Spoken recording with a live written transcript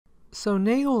So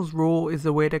Nägele's rule is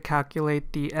a way to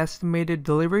calculate the estimated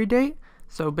delivery date,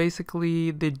 so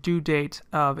basically the due date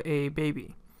of a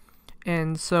baby.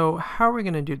 And so how are we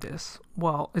going to do this?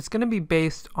 Well, it's going to be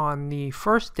based on the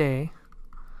first day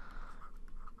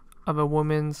of a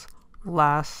woman's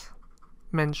last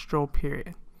menstrual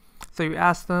period. So you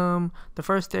ask them the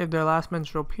first day of their last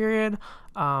menstrual period,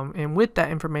 and with that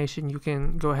information you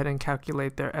can go ahead and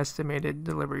calculate their estimated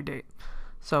delivery date.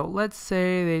 So let's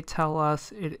say they tell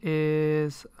us it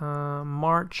is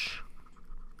March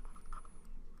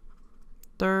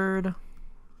 3rd,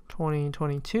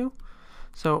 2022.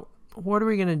 So what are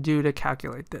we going to do to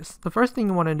calculate this? The first thing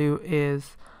you want to do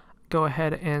is go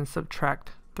ahead and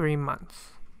subtract 3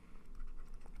 months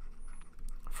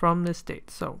from this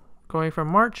date. So going from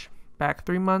March, back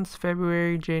 3 months,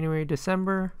 February, January,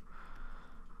 December.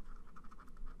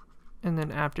 And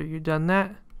then after you've done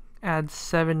that, add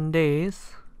 7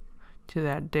 days to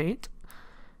that date.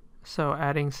 So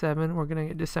adding 7, we're going to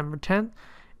get December 10th.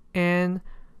 And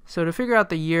so to figure out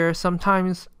the year,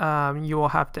 sometimes you will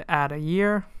have to add a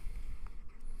year.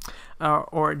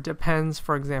 Or it depends.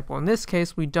 For example, in this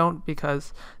case, we don't,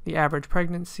 because the average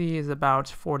pregnancy is about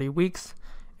 40 weeks.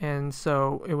 And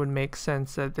so it would make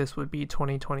sense that this would be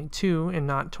 2022 and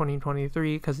not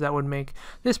 2023, because that would make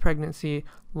this pregnancy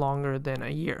longer than a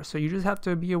year. So you just have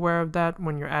to be aware of that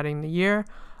when you're adding the year.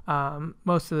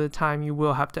 Most of the time you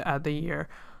will have to add the year,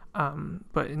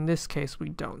 but in this case we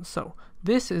don't. So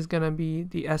this is going to be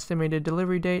the estimated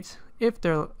delivery date if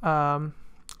their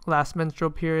last menstrual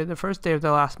period, the first day of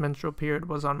their last menstrual period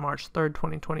was on March 3rd,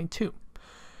 2022.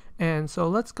 And so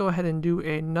let's go ahead and do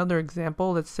another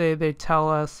example. Let's say they tell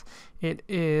us it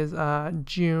is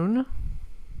June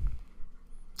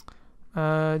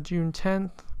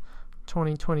 10th,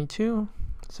 2022.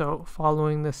 So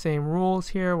following the same rules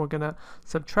here, we're going to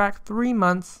subtract 3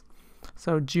 months.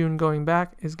 So June going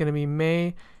back is going to be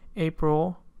May,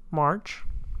 April, March.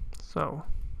 So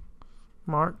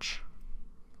March,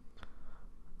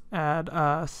 add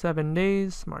 7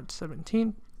 days, March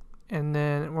 17th. And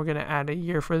then we're going to add a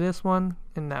year for this one,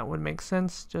 and that would make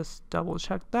sense. Just double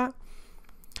check that.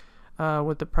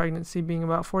 With the pregnancy being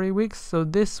about 40 weeks. So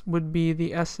this would be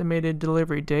the estimated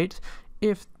delivery date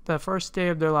if the first day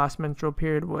of their last menstrual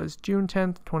period was June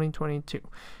 10th, 2022.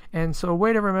 And so a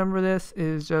way to remember this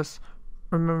is just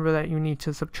remember that you need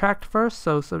to subtract first.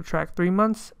 So subtract 3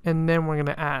 months, and then we're going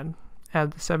to add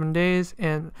the 7 days,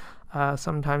 and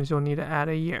sometimes you'll need to add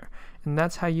a year. And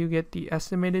that's how you get the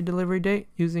estimated delivery date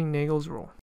using Nägele's rule.